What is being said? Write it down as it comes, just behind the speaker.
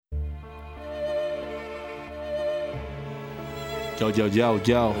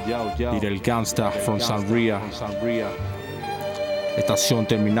LilGanzta from Sanria. Estación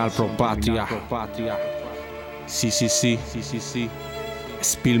terminal pro patria. Sí.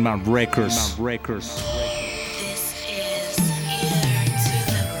 Szpilman Records.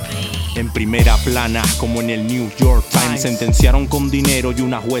 En primera plana, como en el New York Times, sentenciaron con dinero y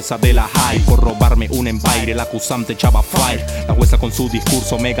una jueza de la high por robarme un empire. El acusante echaba fire. La jueza con su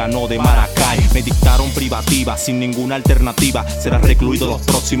discurso me ganó de Maracay. Me dictaron privativa sin ninguna alternativa. Serás recluido los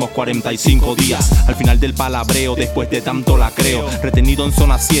próximos 45 días. Al final del palabreo, después de tanto la creo, retenido en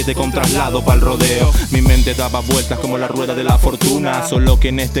zona 7 con traslado para el rodeo. Mi mente daba vueltas como la rueda de la fortuna, solo que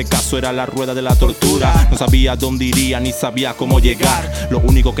en este caso era la rueda de la tortura. No sabía dónde iría ni sabía cómo llegar. Lo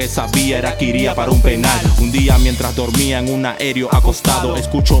único que sabía era que iría para un penal. Un día mientras dormía en un aéreo acostado,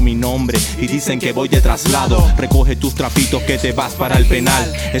 escucho mi nombre y dicen que voy de traslado. Recoge tus trapitos que te vas para el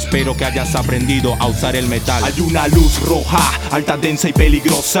penal. Espero que hayas aprendido a usar el metal. Hay una luz roja, alta, densa y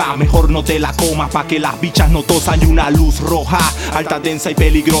peligrosa. Mejor no te la comas pa' que las bichas no tosan. Hay una luz roja, alta, densa y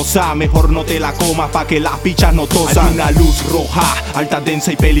peligrosa. Mejor no te la comas pa' que las bichas no tosan. Hay una luz roja, alta,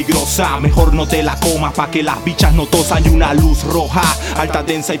 densa y peligrosa. Mejor no te la comas pa' que las bichas no tosan. Hay una luz roja, alta,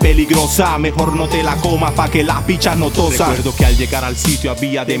 densa y peligrosa. Mejor no te la comas pa' que las bichas no tosan. Recuerdo que al llegar al sitio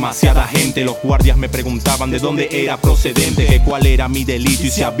había demasiada gente. Los guardias me preguntaban de dónde era procedente, que cuál era mi delito y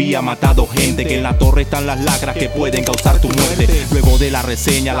si había matado gente. Que en la torre están las lacras que pueden causar tu muerte. Luego de la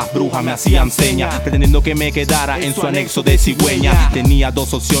reseña las brujas me hacían señas, pretendiendo que me quedara en su anexo de cigüeña. Tenía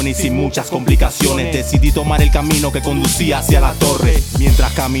dos opciones y muchas complicaciones. Decidí tomar el camino que conducía hacia la torre.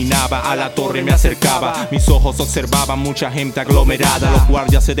 Mientras caminaba a la torre me acercaba. Mis ojos observaban mucha gente aglomerada. Los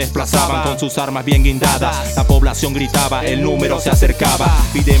guardias se desplazaban con sus armas bien guindadas. La población gritaba, el número se acercaba.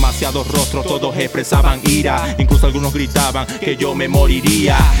 Vi demasiados rostros, todos expresaban ira. Incluso algunos gritaban que yo me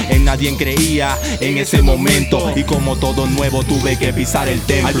moriría. En nadie creía en ese momento, y como todo nuevo tuve que pisar el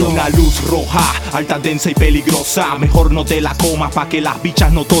templo. Hay una luz roja, alta, densa y peligrosa. Mejor no te la comas pa' que las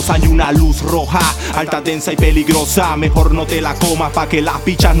bichas no tosan. Hay una luz roja, alta, densa y peligrosa. Mejor no te la comas pa' que las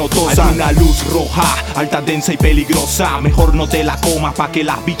bichas no tosan. Hay una luz roja, alta, densa y peligrosa. Mejor no te la comas pa' que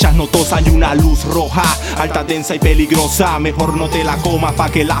las bichas no tosan. Hay una luz roja, alta, densa y peligrosa. Mejor no te la comas pa'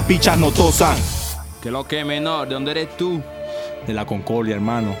 que las bichas no tosan. ¿Qué lo que, menor? ¿De dónde eres tú? De la Concordia,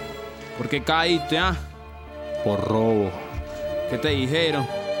 hermano. ¿Por qué caíste, Por robo. ¿Qué te dijeron?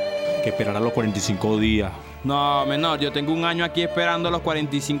 Que esperará los 45 días. No, menor, yo tengo un año aquí esperando los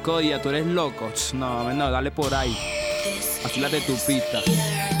 45 días. ¿Tú eres loco? No, menor, dale por ahí. Afílate tu pista.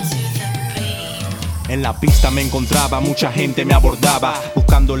 En la pista me encontraba, mucha gente me abordaba,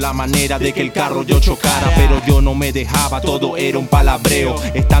 buscando la manera de que el carro yo chocara. Pero yo no me dejaba, todo era un palabreo.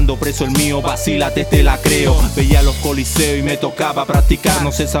 Estando preso el mío, vacílate, te la creo. Veía los coliseos y me tocaba practicar.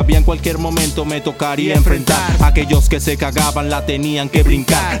 No se sabía, en cualquier momento me tocaría enfrentar. Aquellos que se cagaban la tenían que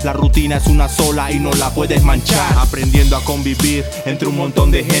brincar. La rutina es una sola y no la puedes manchar. Aprendiendo a convivir entre un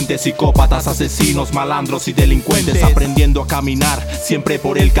montón de gente, psicópatas, asesinos, malandros y delincuentes. Aprendiendo a caminar siempre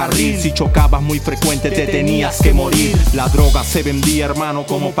por el carril. Si chocabas muy frecuente te tenías que morir. La droga se vendía, hermano,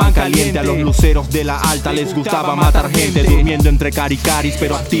 como pan caliente. A los luceros de la alta les gustaba matar gente, durmiendo entre caricaris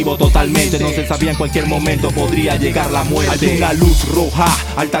pero activo totalmente. No se sabía, en cualquier momento podría llegar la muerte. Hay una luz roja,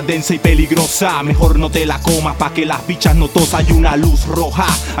 alta, densa y peligrosa. Mejor no te la comas pa' que las bichas no tosan. Hay una luz roja,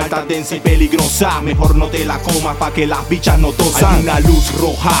 alta, densa y peligrosa. Mejor no te la comas pa' que las bichas no tosan. Hay una luz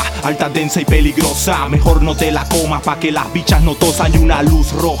roja, alta, densa y peligrosa. Mejor no te la comas pa' que las bichas no tosan. Hay una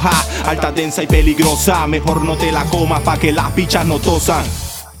luz roja, alta, densa y peligrosa. Mejor no te la comas pa' que las bichas no tosan.